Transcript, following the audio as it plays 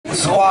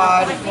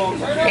Squad,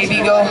 Maybe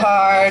Go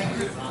Hard,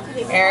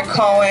 Aaron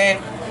Cohen,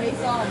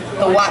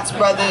 the Watts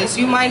Brothers.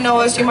 You might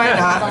know us, you might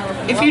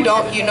not. If you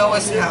don't, you know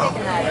us now.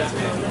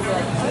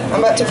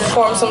 I'm about to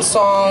perform some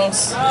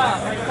songs.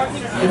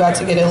 We about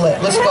to get it lit.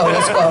 Let's go,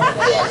 let's go.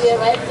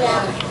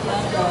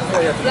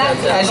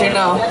 As you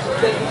know,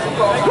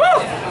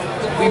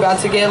 we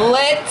about to get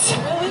lit.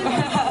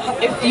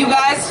 If you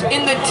guys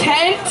in the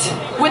tent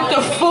with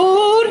the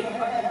food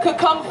could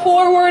come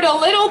forward a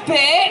little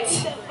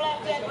bit.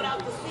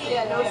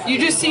 You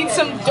just seen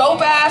some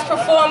dope ass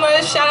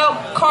performers. Shout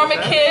out Karma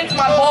Kids,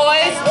 my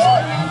boys,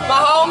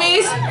 my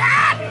homies.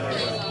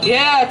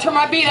 Yeah, turn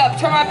my beat up,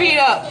 turn my beat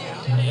up.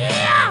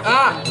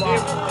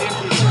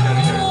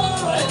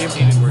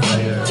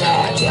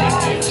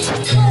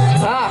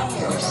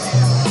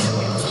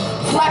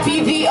 Flappy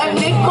the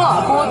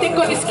enigma, going thick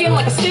on your skin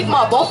like a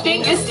stigma. Both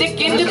fingers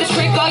stick into the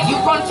trigger. You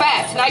run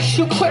fast and I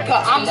shoot quicker.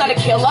 I'm not a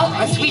killer,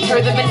 I'm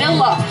sweeter than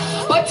vanilla.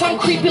 But I'm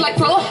creepy like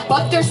Thriller,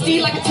 but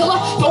thirsty like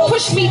Attila. Don't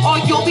push me or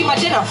you'll be my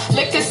dinner.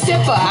 Lick a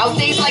sipper, out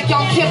days like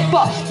young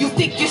Kipper. You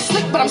think you're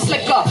slick, but I'm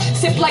slicker.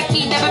 Sip like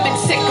me, never been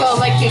sicker.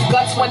 Like your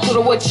guts went through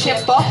the wood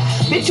chipper.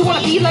 Bitch, you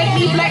wanna be like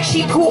me, black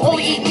sheep who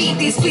only eat meat.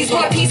 These fleas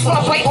want a piece,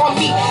 wanna bite on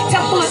me.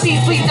 Temple of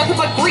these fleas, nothing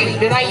but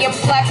greed. And I am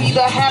Flappy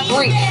the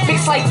half-breed.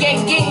 Mixed like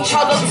Yang Yang,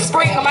 child of the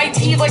spring. On my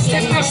teeth like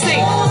Tinder Sing.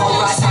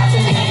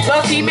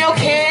 The female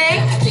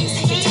king.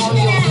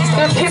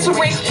 The kiss a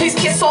ring, please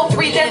kiss all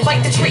three, then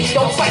light the tree.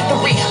 Don't fight the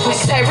reek.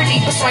 Posterity,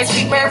 beside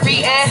sweet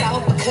Mary and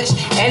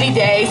any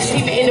day.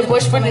 See me in the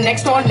bush for the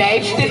next door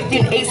name.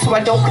 15-8, so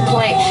I don't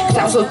complain. Cause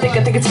I'm so thick,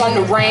 I think it's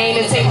gonna rain.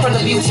 And take from the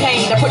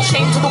butane. I put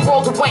shame to the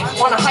world away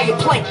on a higher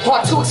plane.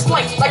 Hard to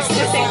explain, like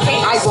Smith and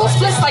Kane. I roll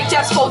splits like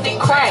Jeff's folding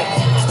crane.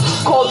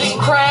 Folding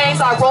cranes,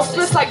 I roll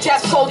splits like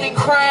Jeff's folding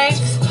cranes.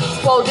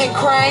 Folding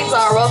cranes,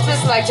 I roll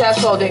splits like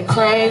Jeff's folding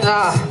cranes.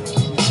 I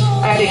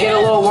had to get a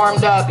little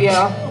warmed up,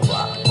 yo.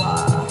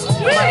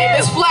 My name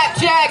is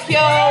Flapjak,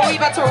 yo. We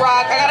about to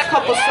rock. I got a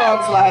couple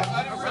songs left.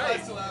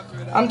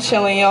 I'm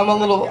chilling, yo. I'm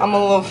a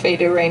little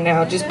faded right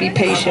now. Just be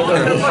patient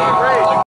with me.